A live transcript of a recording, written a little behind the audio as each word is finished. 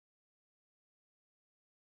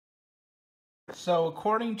So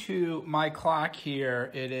according to my clock here,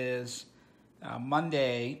 it is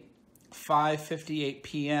Monday, 5:58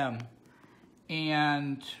 p.m.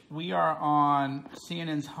 and we are on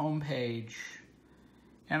CNN's homepage,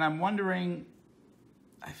 and I'm wondering,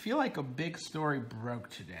 I feel like a big story broke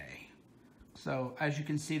today. So as you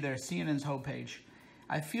can see there, CNN's homepage,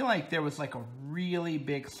 I feel like there was like a really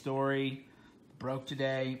big story broke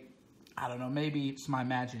today. I don't know, maybe it's my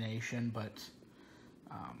imagination, but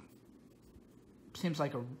seems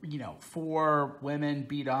like 4 women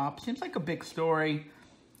beat up. Seems like a big story.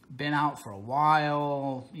 Been out for a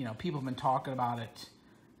while. People have been talking about it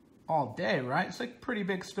all day, right? It's like a pretty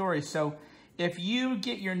big story. So if you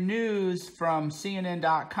get your news from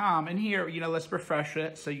CNN.com, and here, let's refresh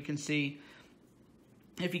it so you can see.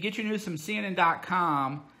 If you get your news from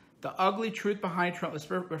CNN.com, the ugly truth behind Trump,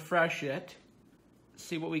 let's refresh it.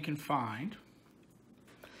 See what we can find.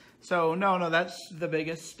 So, no, that's the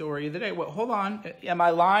biggest story of the day. Well, hold on. Am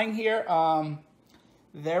I lying here?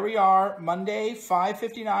 There we are, Monday,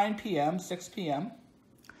 5:59 p.m., 6 p.m.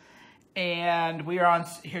 And we are on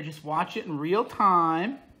here, just watch it in real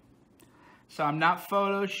time. So I'm not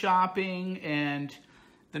photoshopping. And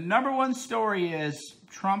the number one story is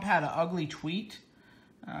Trump had an ugly tweet.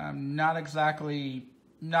 I'm not exactly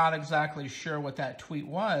sure what that tweet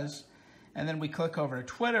was. And then we click over to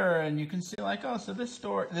Twitter, and you can see so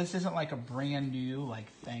this isn't like a brand new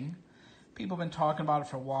thing. People have been talking about it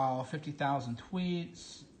for a while. 50,000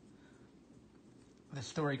 tweets. The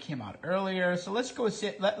story came out earlier, so let's go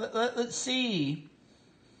see. Let's see.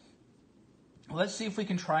 Let's see if we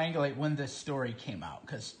can triangulate when this story came out,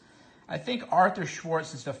 because I think Arthur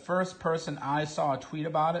Schwartz is the first person I saw a tweet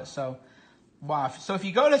about it. So, wow. So if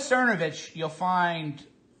you go to Cernovich, you'll find,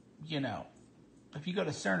 if you go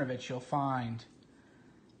to Cernovich, you'll find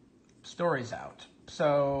stories out.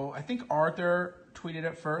 So I think Arthur tweeted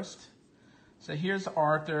it first. So here's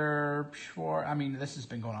Arthur Schwartz. I mean, this has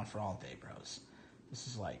been going on for all day, bros. This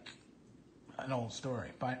is like an old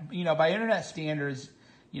story. But, by internet standards,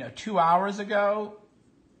 2 hours ago.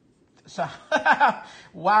 So,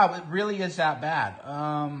 wow, it really is that bad.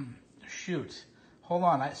 Shoot. Hold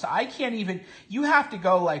on. So I can't even, you have to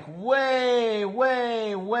go way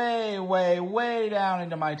down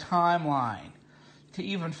into my timeline to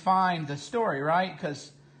even find the story, right?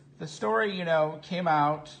 Because the story, came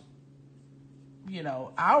out,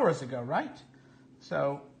 hours ago, right?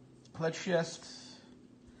 So let's just,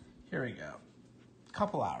 here we go. A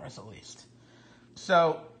couple hours at least.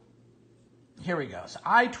 So here we go. So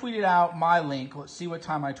I tweeted out my link. Let's see what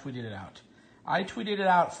time I tweeted it out. I tweeted it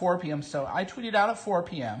out at 4 p.m. So I tweeted out at 4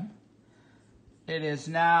 p.m. It is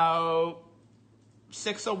now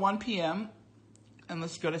 6:01 p.m. And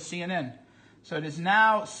let's go to CNN. So it is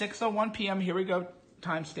now 6:01 p.m. Here we go.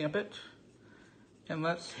 Timestamp it. And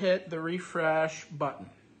let's hit the refresh button.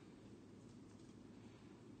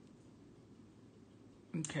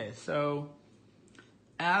 Okay, so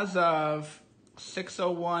as of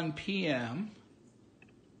 6:01 p.m.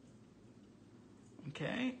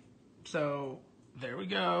 Okay. So there we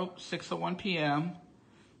go, 6:01 p.m.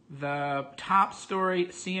 The top story,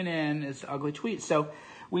 CNN, is the ugly tweet. So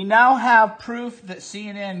we now have proof that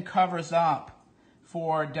CNN covers up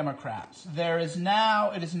for Democrats. It is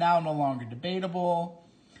now no longer debatable.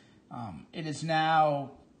 It is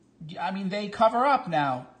now, they cover up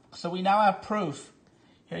now. So we now have proof.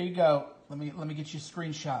 Here you go. Let me get you a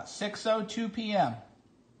screenshot. 6:02 p.m.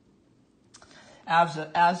 As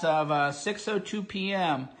of 6:02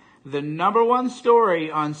 p.m., the number one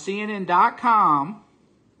story on CNN.com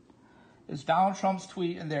is Donald Trump's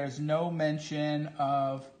tweet, and there is no mention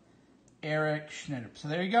of Eric Schneiderman. So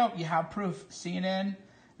there you go. You have proof. CNN,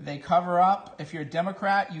 they cover up. If you're a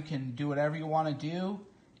Democrat, you can do whatever you want to do,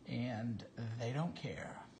 and they don't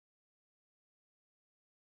care.